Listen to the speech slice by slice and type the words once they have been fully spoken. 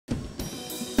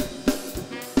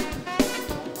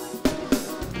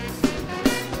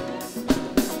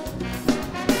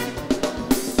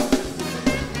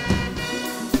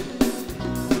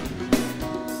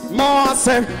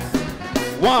sip,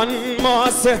 one more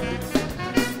sip.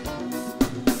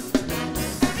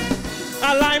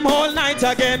 I lime all night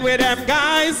again with them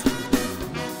guys.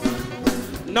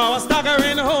 Now I'm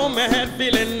staggering home, my head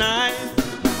feeling nice.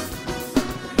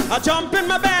 I jump in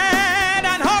my bed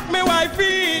and hug my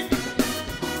wifey.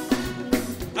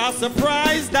 I'm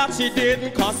surprised that she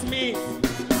didn't cuss me.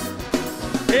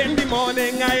 In the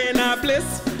morning I in a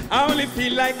bliss. I only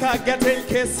feel like I getting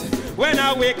kissed. When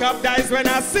I wake up, that's when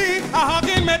I see a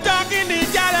hugging me dog in the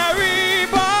gallery.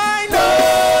 Boy, no,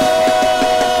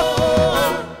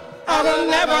 I will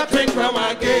never drink from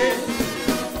again.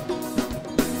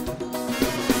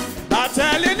 I'm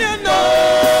telling you, no,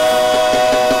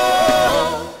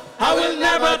 I will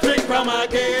never drink from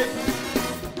again.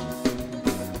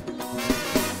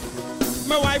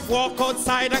 My wife walk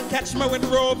outside and catch me with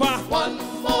Rover. One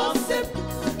more sip.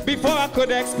 Before I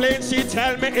could explain, she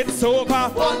tell me it's over.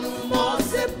 One more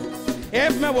sip.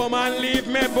 If my woman leave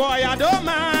me, boy, I don't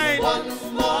mind. One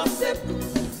more sip.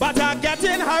 But I get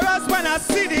in harassed when I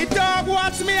see the dog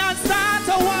watch me and start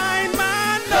to whine,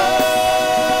 man. No,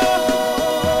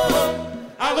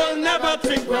 I will never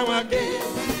drink from again.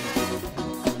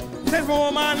 Since my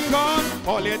woman gone,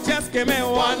 all you just give me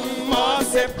one more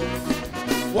sip.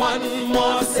 One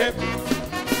more sip.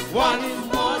 One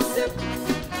more sip.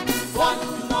 One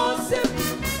more sip.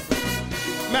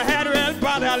 My head real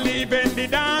bad, I leaving the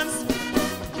dance.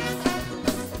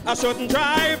 I shouldn't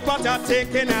drive, but I'm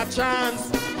taking a chance.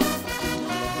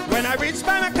 When I reach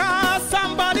by my car,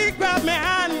 somebody grab my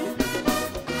hand.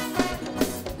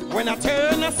 When I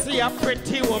turn, I see a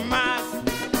pretty woman.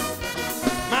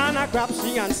 Man, I grab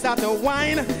she and start to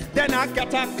whine. Then I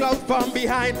get a clout from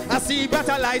behind. I see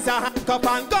Brutalizer, handcuff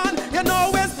and gun. You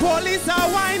know it's police are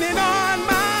whining on,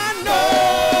 man. No,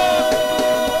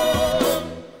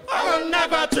 I will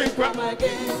never drink from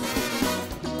again.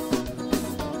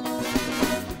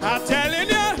 I'm telling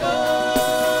you, no,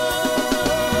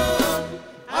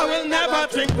 I will never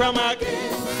drink from again.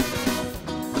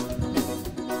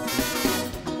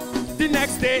 The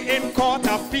next day in court,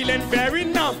 I'm feeling very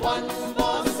numb. One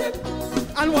more sip.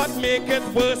 And what make it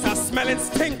worse, I'm smelling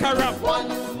stinker up. One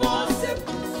more sip.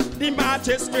 The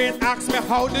magistrate asks me,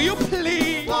 how do you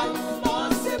plead? One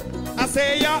more sip. I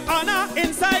say, Your Honor,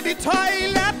 inside the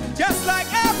toilet, just like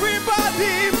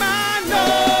everybody, man. No,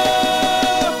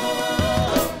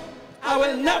 I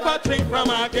will never drink from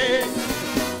again.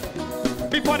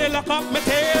 Before they lock up my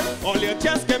tail, all you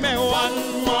just give me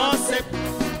one more sip.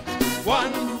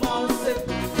 One more sip.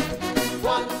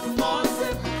 One more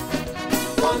sip.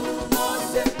 One more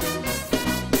sip.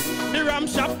 The rum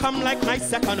shop come like my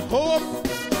second home.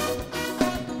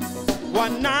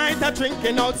 One night I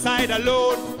drinking outside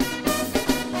alone.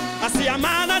 I see a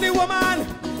man and a woman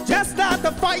just start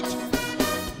to fight.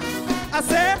 I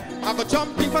say, I go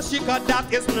jumping for she, cause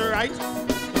that isn't right.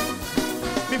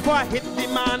 Before I hit the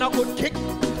man, I could kick.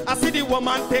 I see the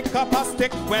woman pick up a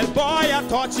stick. Well, boy, I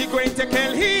thought she going to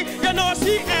kill he. You know,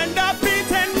 she end up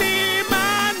beating me,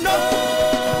 man. No,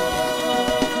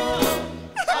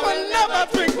 I will never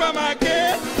drink from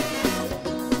again.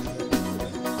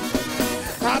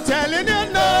 I'm telling you,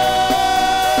 no,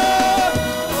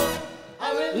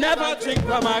 I will never drink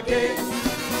from again.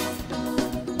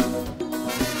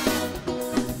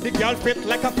 The girl fit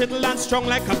like a fiddle and strong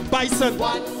like a bison.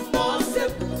 One more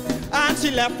sip. And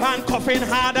she left hand coughing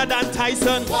harder than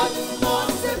Tyson. One more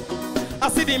sip. I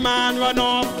see the man run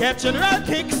off catching real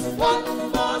kicks. One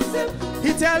more sip.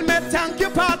 He tell me, thank you,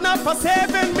 partner, for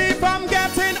saving me from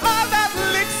getting all that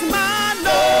licks, man.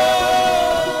 No,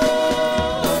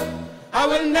 I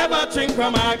will never drink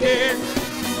from again.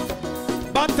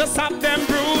 But to stop them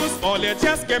bruise, all you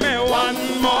just give me one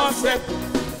more sip.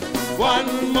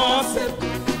 One more sip.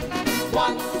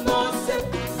 One more sip.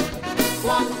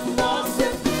 One more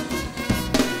sip.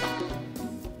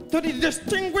 To the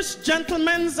distinguished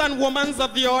gentlemen and women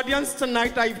of the audience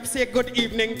tonight, I say good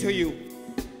evening to you.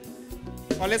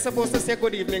 Or they're supposed to say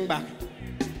good evening back.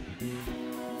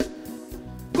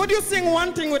 Could you sing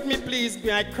one thing with me, please?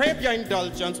 I crave your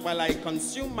indulgence while I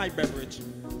consume my beverage.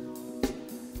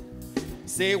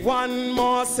 Say one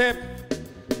more sip.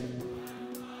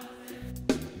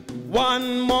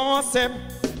 One more sip.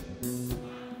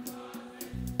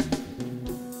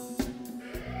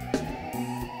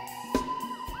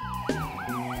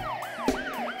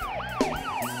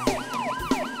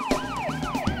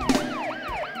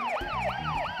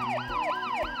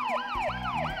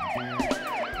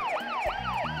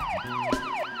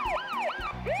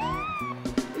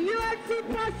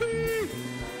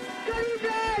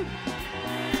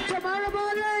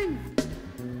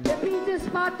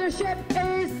 Partnership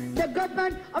is the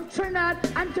government of Trinidad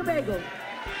and Tobago.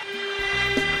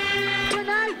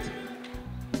 tonight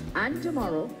and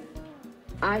tomorrow,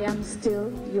 I am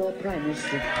still your Prime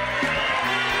Minister.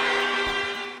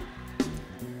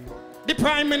 The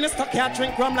Prime Minister can't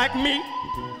drink rum like me.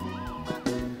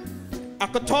 I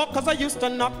could talk cause I used to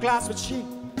knock glass with she.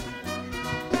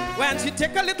 When she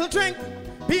take a little drink,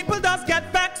 people does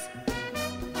get vexed.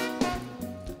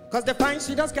 Cause they find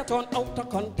she does get on out of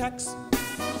context.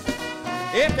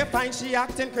 If they find she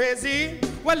acting crazy,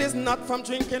 well, it's not from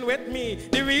drinking with me.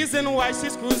 The reason why she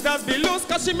screws does be loose,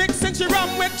 cause she mixing she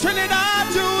rum with Trinidad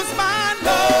juice, man.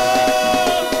 No,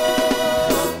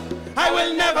 I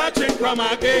will never drink rum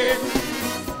again.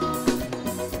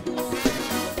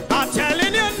 I'm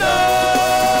telling you, no,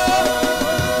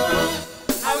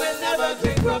 I will never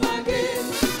drink rum again.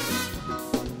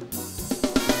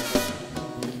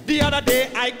 The other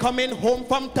day I coming home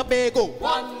from Tobago.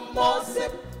 One more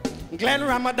sip. Glenn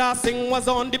Ramadan Singh was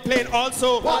on the plane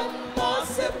also. One more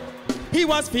sip. He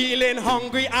was feeling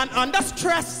hungry and under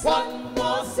stress. One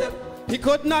more sip. He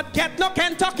could not get no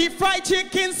Kentucky Fried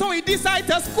Chicken, so he decided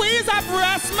to squeeze a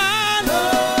breast, man. No,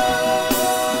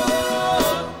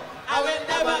 I will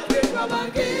never drink rum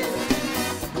again.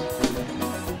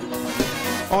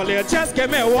 Only just give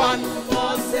me one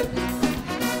more sip.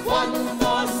 One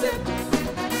more sip.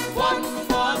 One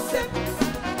more sip.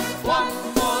 One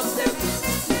more sip.